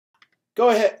Go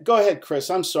ahead, Chris.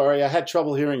 I'm sorry, I had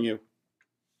trouble hearing you.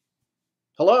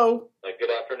 Hello?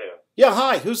 Good afternoon. Yeah,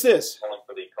 hi. Who's this? Calling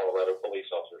for the Colorado Police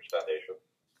Officers Foundation.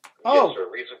 Oh, Yes, sir.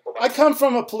 Reason for I my come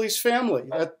from a police family.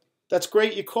 That's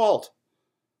great you called.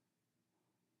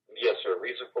 Yes, sir.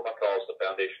 Reason for my call is the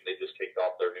foundation. They just kicked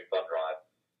off their new fund drive.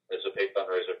 It's a paid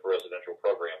fundraiser for residential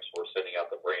programs. We're sending out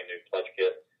the brand new pledge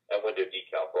kit and window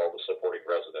decal for all the supporting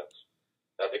residents.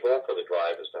 Now, the goal for the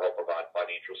drive is to help provide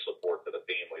financial support to the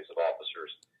families of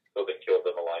officers who have been killed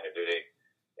in the line of duty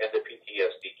and the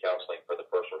PTSD counseling for the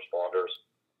first responders.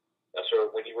 Now, sir,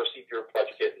 when you receive your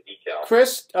pledge kit and decal,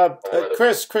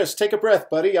 Chris, take a breath,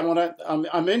 buddy.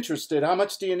 I'm interested. How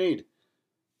much do you need?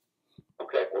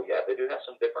 okay, well, yeah, they do have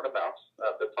some different amounts.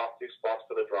 The top two spots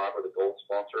for the drive are the gold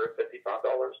sponsor at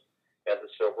 $55 and the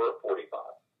silver at $45.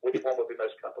 Which one would be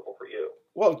most comfortable for you?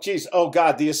 Well, geez, oh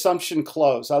God, the assumption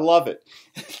close. I love it.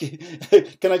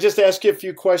 Can I just ask you a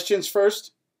few questions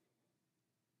first?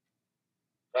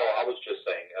 Oh, I was just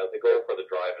saying, the goal for the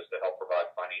drive is to help provide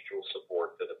financial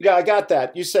support to the Yeah, I got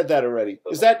that. You said that already.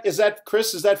 Is that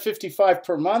Chris? Is that 55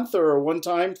 per month or a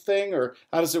one-time thing, or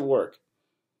how does it work?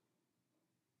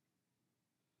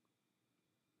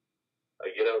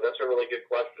 That's a really good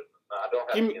question. I don't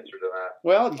have the answer to that.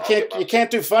 Well, you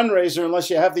can't do fundraiser unless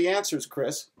you have the answers,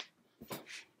 Chris.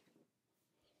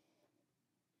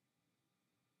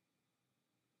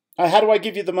 How do I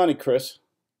give you the money, Chris?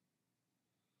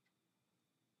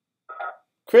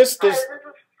 Chris, Hi, this is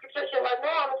Patricia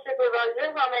Ledwell. I'm a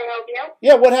supervisor. How may I help you?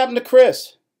 Yeah, what happened to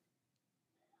Chris?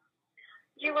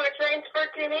 You were transferred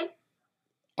to me?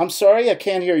 I'm sorry, I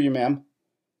can't hear you, ma'am.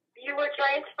 You were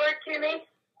transferred to me?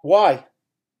 Why?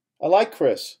 I like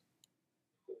Chris.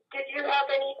 Did you have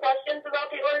any questions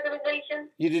about the organization?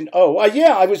 You didn't? Oh,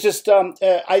 yeah. I was just.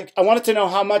 I wanted to know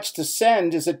how much to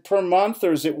send. Is it per month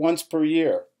or is it once per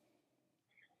year?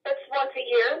 It's once a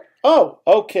year. Oh,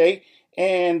 okay.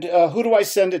 And who do I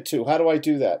send it to? How do I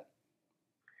do that?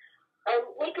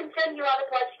 We can send you out a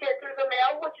pledge kit through the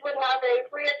mail, which would have a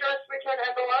pre-addressed return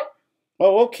envelope.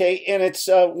 Oh, okay. And it's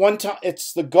one time.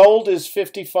 It's the gold is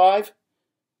 55.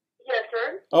 Yes,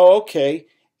 sir. Oh, okay.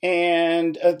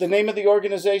 And the name of the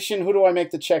organization, who do I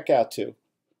make the check out to?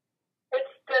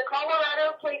 It's the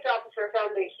Colorado Police Officer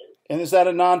Foundation. And is that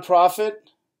a nonprofit?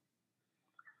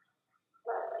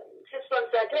 Just 1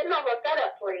 second, and I'll look that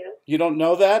up for you. You don't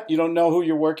know that? You don't know who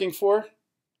you're working for?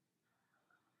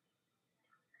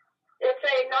 It's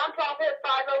a nonprofit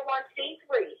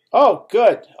 501c3. Oh,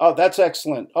 good. Oh, that's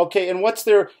excellent. Okay, and what's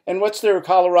their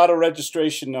Colorado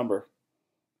registration number?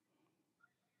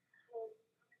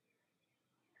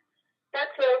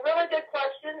 That's a really good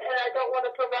question, and I don't want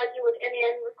to provide you with any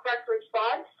incorrect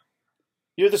response.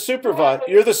 You're the supervisor.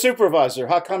 You're the supervisor.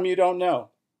 How come you don't know?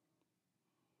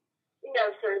 No,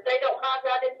 sir. They don't have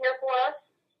that in here for us.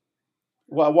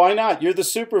 Well, why not? You're the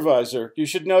supervisor. You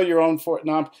should know your own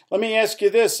non. Let me ask you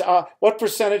this: what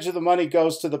percentage of the money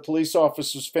goes to the police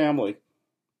officer's family?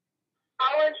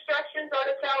 Our instructions are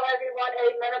to tell everyone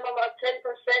a minimum of 10%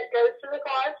 goes to the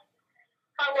cause.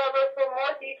 However, for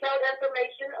more detailed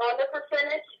information on the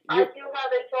percentage, I do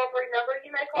have a toll-free number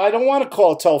you may call. I don't want to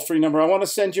call a toll-free number. I want to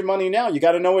send you money now. You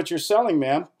got to know what you're selling,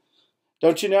 ma'am.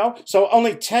 Don't you know? So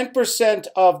only 10%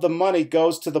 of the money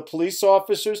goes to the police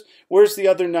officers. Where's the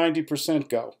other 90%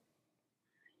 go?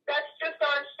 That's just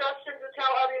our instructions to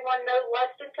tell everyone no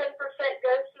less than 10%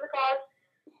 goes to the cause.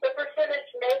 The percentage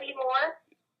may be more.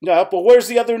 No, but where's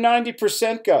the other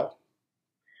 90% go?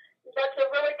 That's a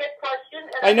really good question.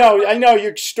 I know.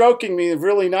 You're stroking me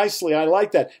really nicely. I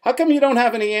like that. How come you don't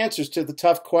have any answers to the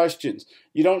tough questions?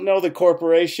 You don't know the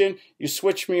corporation. You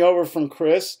switched me over from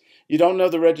Chris. You don't know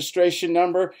the registration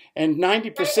number. And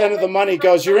 90% of the money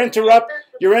goes. You're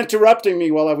interrupting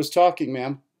me while I was talking,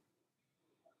 ma'am.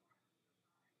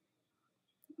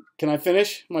 Can I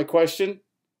finish my question?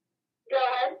 Go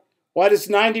ahead. Why does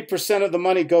 90% of the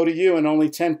money go to you and only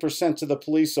 10% to the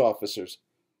police officers?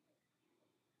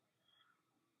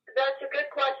 That's a good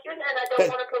question, and I don't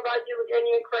want to provide you with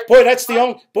any incorrect. Boy, that's the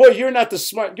only. Boy, you're not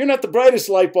the brightest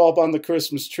light bulb on the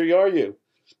Christmas tree, are you?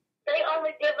 They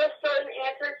only give us certain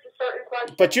answers to certain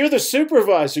questions. But you're the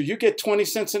supervisor. You get 20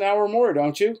 cents an hour more,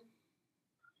 don't you?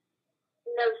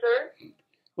 No, sir.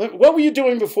 What were you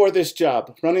doing before this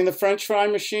job? Running the French fry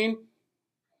machine?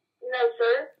 No,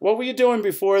 sir. What were you doing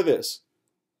before this?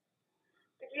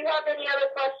 Did you you have any other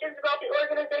questions about the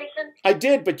organization? I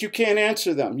did, but you can't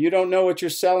answer them. You don't know what you're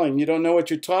selling. You don't know what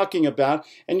you're talking about.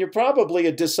 And you're probably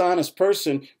a dishonest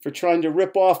person for trying to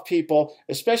rip off people,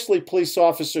 especially police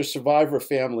officer survivor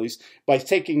families, by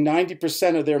taking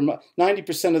 90% of their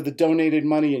 90% of the donated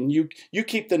money, and you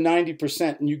keep the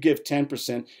 90% and you give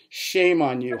 10%. Shame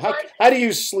on you. How do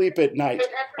you sleep at night?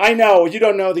 I know you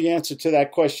don't know the answer to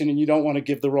that question, and you don't want to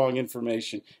give the wrong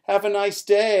information. Have a nice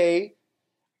day.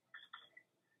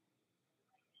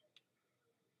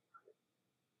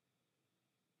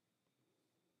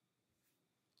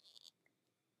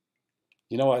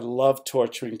 You know, I love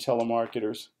torturing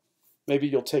telemarketers. Maybe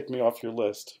you'll take me off your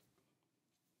list.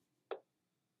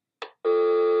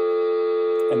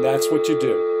 And that's what you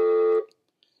do.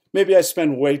 Maybe I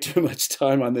spend way too much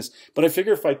time on this, but I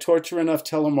figure if I torture enough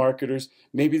telemarketers,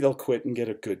 maybe they'll quit and get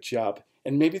a good job.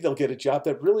 And maybe they'll get a job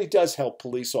that really does help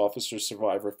police officer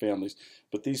survivor families.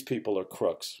 But these people are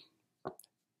crooks.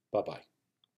 Bye-bye.